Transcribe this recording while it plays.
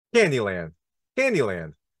Candyland,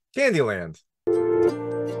 Candyland, Candyland.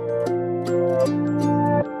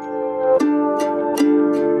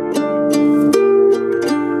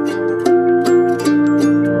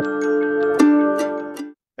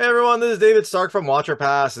 Hey everyone, this is David Stark from Watcher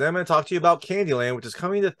Pass, and I'm going to talk to you about Candyland, which is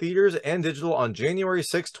coming to theaters and digital on January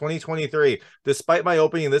 6, 2023. Despite my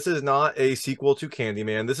opening, this is not a sequel to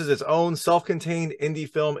Candyman. This is its own self-contained indie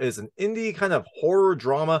film. It is an indie kind of horror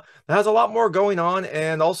drama that has a lot more going on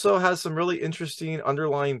and also has some really interesting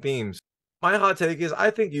underlying themes. My hot take is I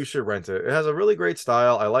think you should rent it. It has a really great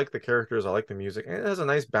style. I like the characters, I like the music, and it has a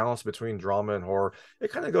nice balance between drama and horror.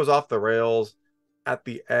 It kind of goes off the rails at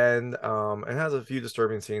the end. It has a few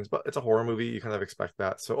disturbing scenes, but it's a horror movie. You kind of expect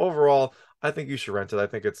that. So overall, I think you should rent it. I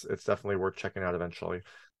think it's definitely worth checking out eventually.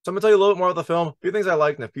 So I'm gonna tell you a little bit more about the film, a few things I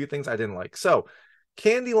liked and a few things I didn't like. So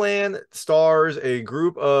Candyland stars a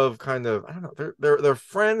group of kind of, I don't know, they're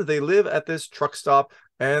friends. They live at this truck stop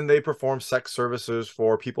and they perform sex services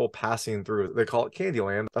for people passing through. They call it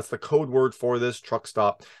Candyland. That's the code word for this truck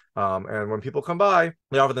stop. And when people come by,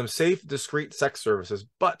 they offer them safe, discreet sex services.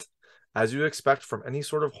 But as you expect from any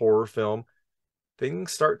sort of horror film,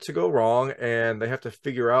 things start to go wrong and they have to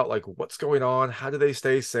figure out like what's going on. How do they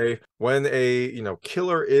stay safe when a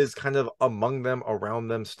killer is kind of among them, around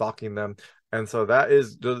them, stalking them? And so that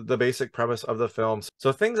is the basic premise of the film.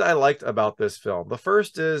 So things I liked about this film. The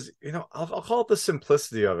first is, I'll call it the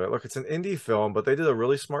simplicity of it. Look, it's an indie film, but they did a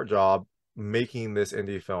really smart job making this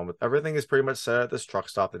indie film. Everything is pretty much set at this truck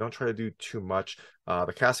stop. They don't try to do too much.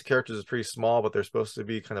 The cast of characters is pretty small, but they're supposed to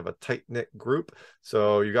be kind of a tight-knit group.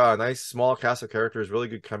 So you got a nice small cast of characters, really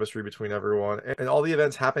good chemistry between everyone. And all the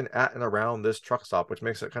events happen at and around this truck stop, which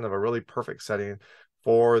makes it kind of a really perfect setting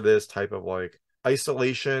for this type of like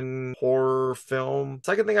isolation horror film.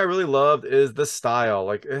 Second thing I really loved is the style.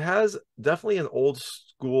 Like it has definitely an old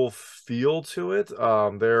school feel to it.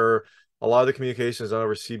 A lot of the communication is done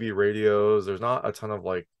over CB radios. There's not a ton of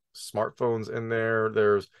like smartphones in there.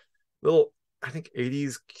 There's little, I think,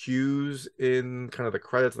 80s cues in kind of the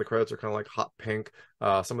credits. The credits are kind of like hot pink.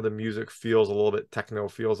 Some of the music feels a little bit techno,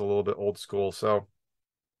 feels a little bit old school. So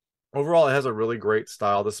overall, it has a really great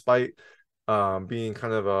style, despite being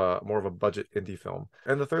kind of a more of a budget indie film.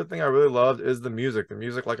 And the third thing I really loved is the music. The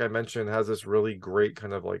music, like I mentioned, has this really great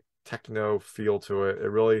kind of like techno feel to it. It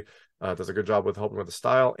really does a good job with helping with the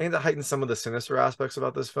style, and it heightens some of the sinister aspects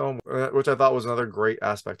about this film, which I thought was another great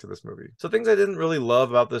aspect to this movie. So things I didn't really love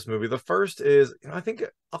about this movie. The first is, I think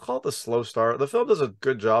I'll call it the slow start. The film does a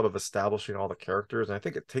good job of establishing all the characters, and I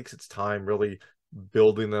think it takes its time really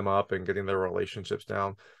building them up and getting their relationships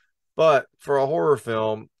down. But for a horror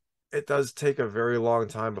film, it does take a very long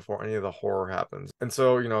time before any of the horror happens. And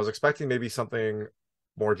so, I was expecting maybe something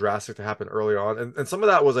more drastic to happen early on. And some of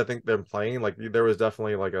that was, I think, them playing. Like there was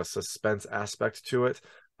definitely like a suspense aspect to it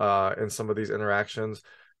in some of these interactions.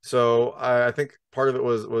 So I think part of it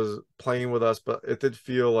was playing with us, but it did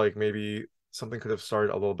feel like maybe something could have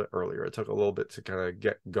started a little bit earlier. It took a little bit to kind of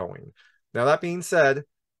get going. Now, that being said,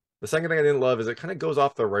 the second thing I didn't love is it kind of goes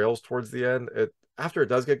off the rails towards the end. After it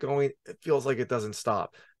does get going, it feels like it doesn't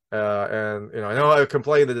stop. And I know I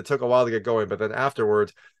complained that it took a while to get going, but then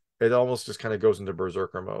afterwards, it almost just kind of goes into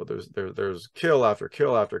berserker mode. There's kill after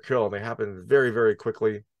kill after kill, and they happen very, very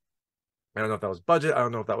quickly. I don't know if that was budget. I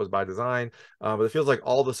don't know if that was by design, but it feels like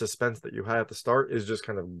all the suspense that you had at the start is just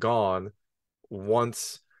kind of gone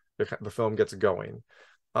once the film gets going.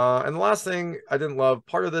 And the last thing I didn't love,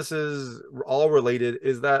 part of this is all related,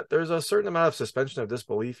 is that there's a certain amount of suspension of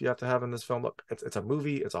disbelief you have to have in this film. Look, it's a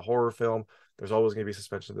movie, it's a horror film. There's always going to be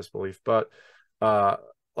suspension of disbelief, but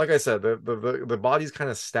like I said, the bodies kind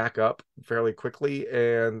of stack up fairly quickly,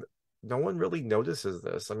 and no one really notices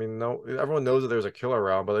this. I mean, no, everyone knows that there's a killer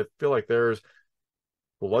around, but I feel like there's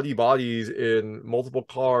bloody bodies in multiple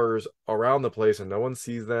cars around the place, and no one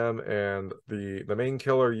sees them. And the main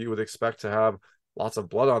killer, you would expect to have lots of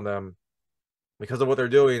blood on them because of what they're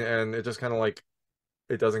doing, and it just kind of like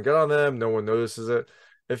it doesn't get on them. No one notices it.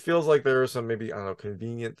 It feels like there are some, maybe, I don't know,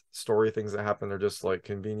 convenient story things that happen, or just like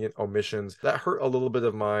convenient omissions that hurt a little bit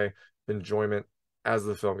of my enjoyment as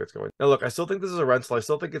the film gets going. Now, look, I still think this is a rental. I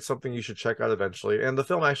still think it's something you should check out eventually. And the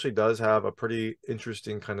film actually does have a pretty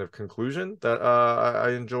interesting kind of conclusion that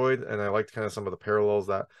I enjoyed, and I liked kind of some of the parallels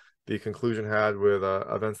that the conclusion had with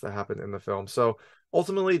events that happened in the film. So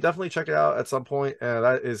ultimately, definitely check it out at some point.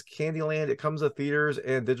 That is Candyland. It comes to theaters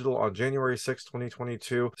and digital on January 6,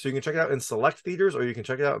 2022. So you can check it out in select theaters, or you can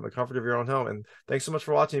check it out in the comfort of your own home. And thanks so much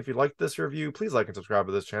for watching. If you liked this review, please like and subscribe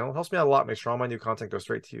to this channel. It helps me out a lot. Makes sure all my new content goes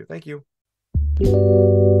straight to you. Thank you.